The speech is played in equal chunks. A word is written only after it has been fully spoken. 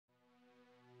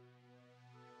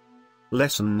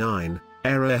Lesson 9,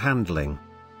 Error Handling.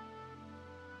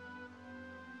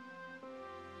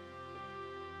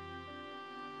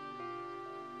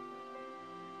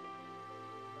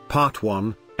 Part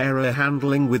 1, Error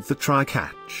Handling with the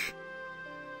Try-Catch.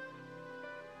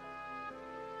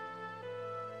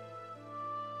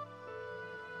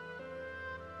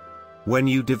 When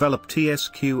you develop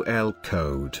T-SQL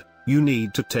code, you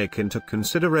need to take into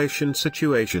consideration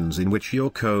situations in which your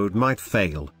code might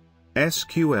fail.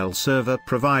 SQL Server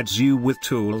provides you with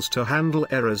tools to handle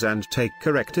errors and take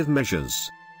corrective measures.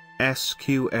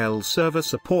 SQL Server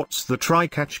supports the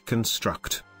try-catch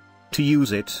construct. To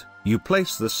use it, you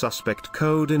place the suspect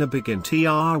code in a begin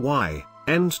try,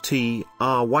 end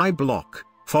try block,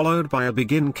 followed by a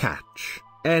begin catch,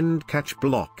 end catch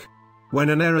block. When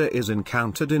an error is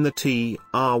encountered in the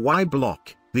try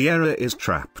block, the error is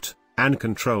trapped, and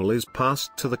control is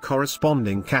passed to the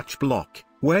corresponding catch block,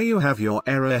 where you have your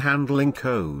error handling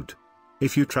code.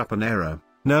 If you trap an error,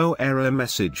 no error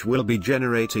message will be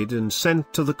generated and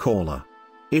sent to the caller.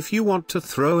 If you want to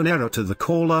throw an error to the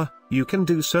caller, you can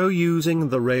do so using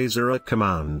the raise error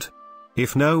command.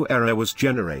 If no error was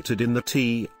generated in the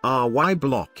try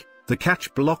block, the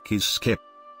catch block is skipped.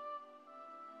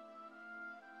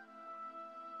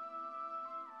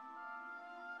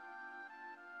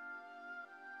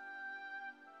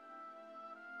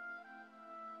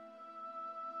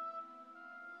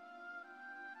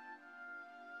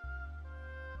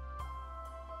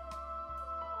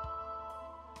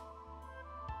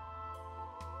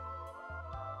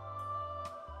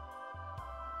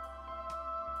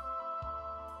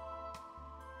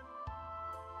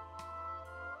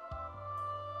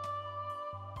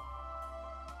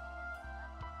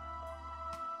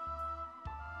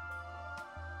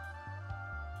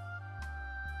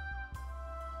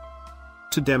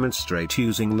 To demonstrate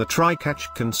using the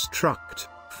try-catch construct,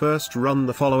 first run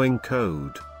the following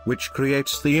code, which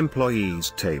creates the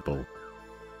employees table.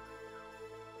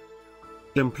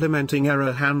 Implementing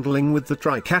error handling with the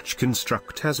try-catch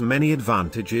construct has many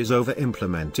advantages over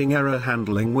implementing error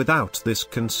handling without this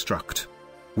construct.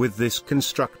 With this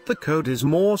construct, the code is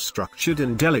more structured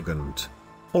and elegant.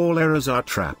 All errors are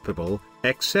trappable,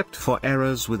 except for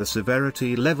errors with a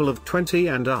severity level of 20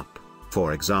 and up,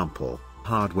 for example,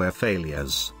 hardware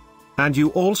failures. And you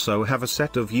also have a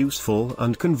set of useful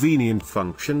and convenient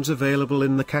functions available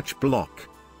in the catch block.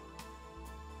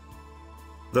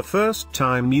 The first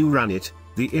time you ran it,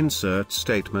 the insert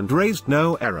statement raised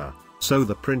no error, so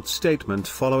the print statement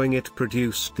following it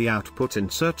produced the output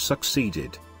insert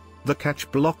succeeded. The catch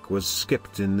block was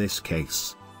skipped in this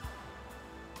case.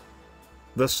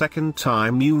 The second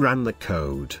time you ran the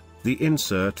code, the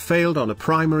insert failed on a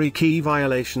primary key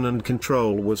violation and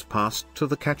control was passed to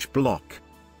the catch block.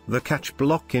 The catch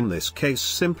block in this case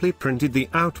simply printed the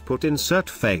output insert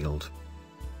failed.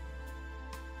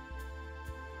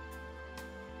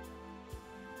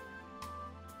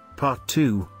 Part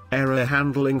 2, Error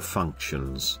Handling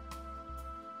Functions.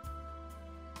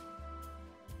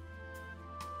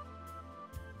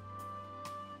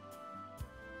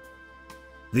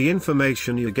 The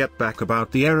information you get back about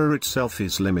the error itself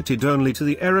is limited only to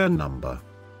the error number.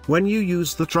 When you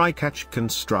use the try-catch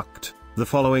construct, the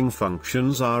following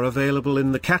functions are available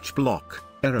in the catch block: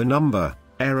 error number,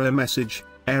 error message,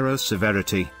 error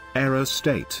severity, error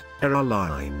state, error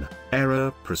line,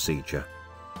 error procedure.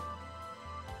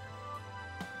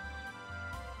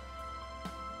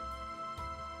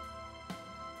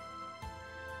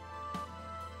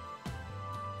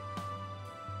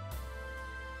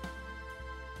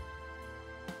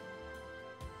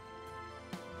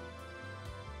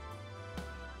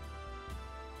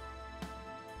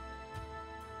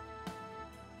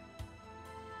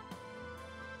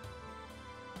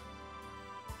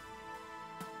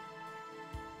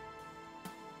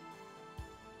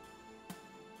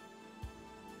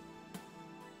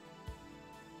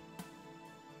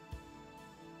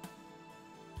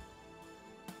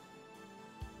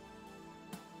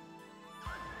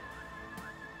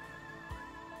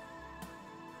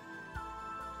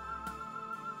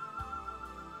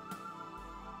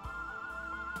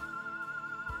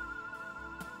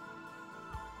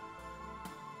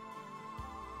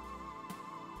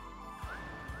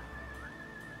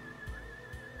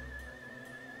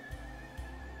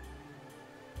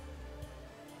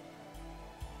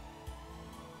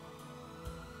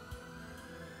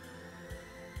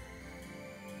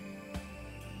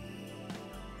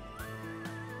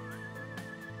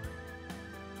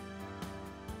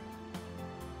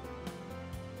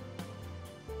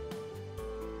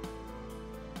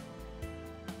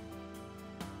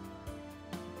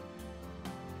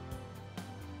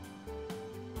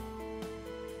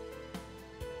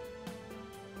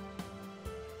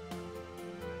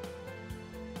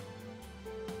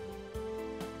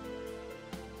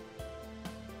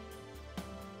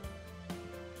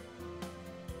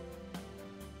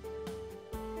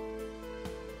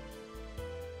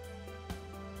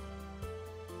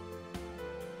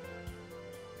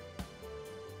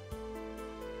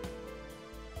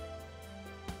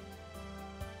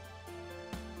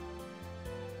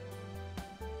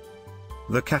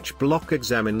 The catch block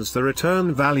examines the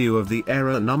return value of the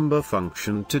error number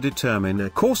function to determine a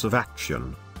course of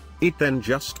action. It then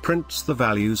just prints the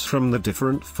values from the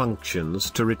different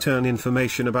functions to return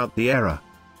information about the error.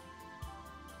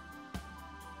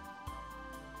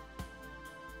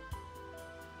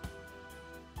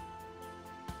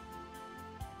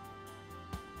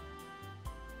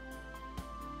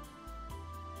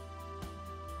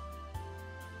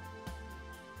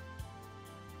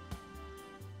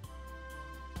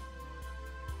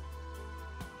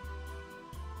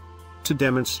 To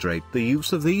demonstrate the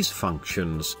use of these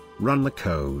functions, run the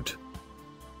code.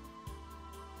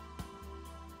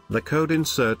 The code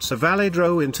inserts a valid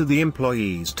row into the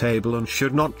employees table and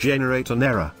should not generate an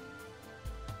error.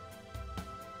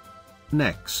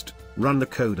 Next, run the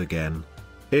code again.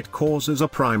 It causes a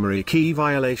primary key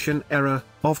violation error,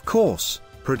 of course,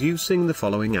 producing the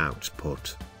following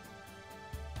output.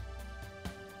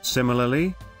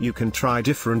 Similarly, you can try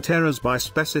different errors by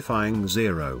specifying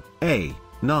 0,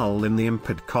 null in the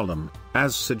input column,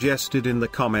 as suggested in the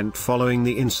comment following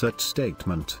the insert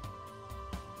statement.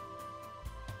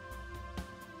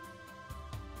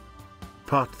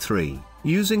 Part 3,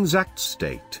 Using Exact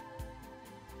State.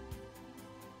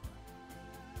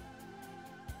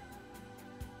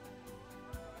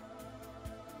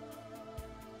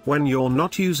 When you're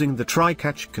not using the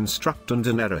try-catch construct and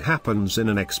an error happens in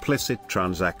an explicit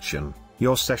transaction,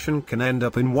 your session can end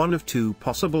up in one of two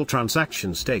possible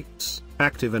transaction states: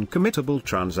 active and committable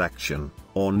transaction,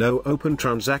 or no open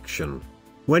transaction.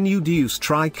 When you use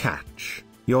try-catch,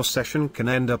 your session can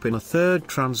end up in a third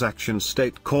transaction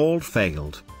state called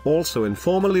failed, also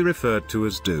informally referred to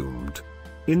as doomed.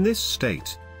 In this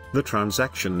state, the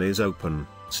transaction is open,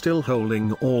 still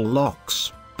holding all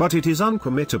locks, but it is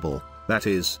uncommittable, that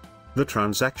is, the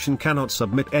transaction cannot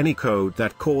submit any code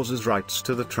that causes writes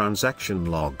to the transaction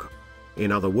log.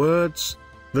 In other words,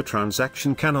 the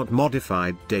transaction cannot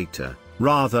modify data.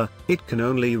 Rather, it can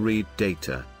only read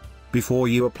data. Before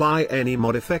you apply any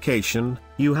modification,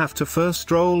 you have to first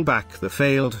roll back the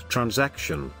failed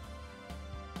transaction.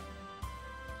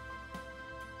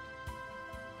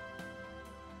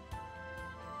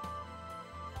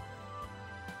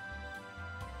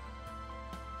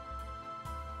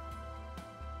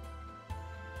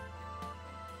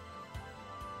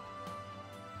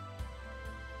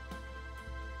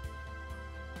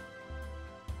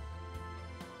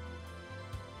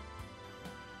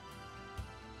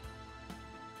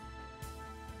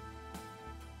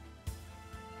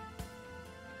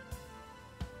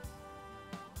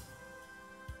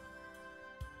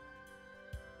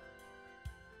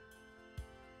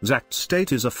 Exact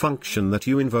state is a function that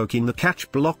you invoke in the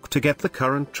catch block to get the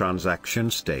current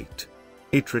transaction state.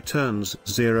 It returns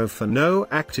 0 for no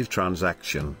active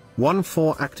transaction, 1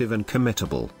 for active and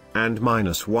committable, and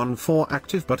 -1 for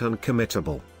active but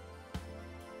uncommittable.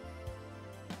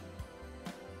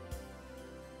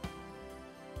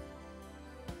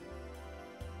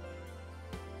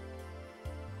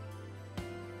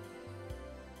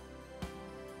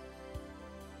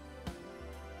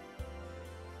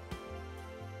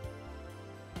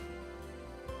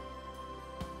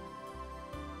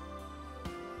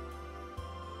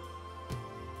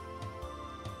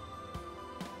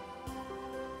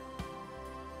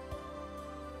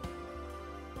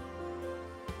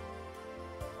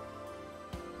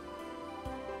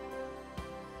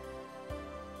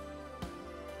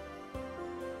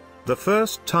 The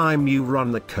first time you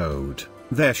run the code,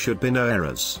 there should be no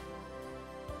errors.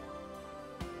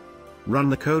 Run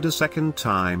the code a second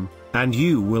time, and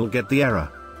you will get the error.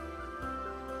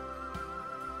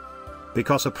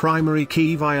 Because a primary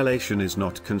key violation is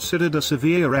not considered a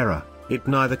severe error, it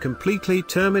neither completely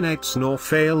terminates nor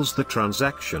fails the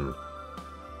transaction.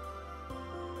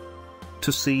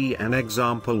 To see an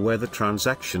example where the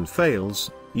transaction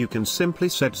fails, you can simply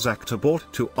set exact abort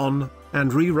to on,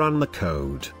 and rerun the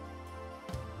code.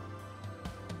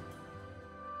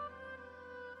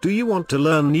 Do you want to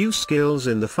learn new skills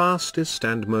in the fastest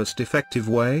and most effective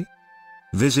way?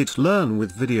 Visit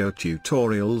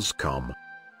learnwithvideotutorials.com.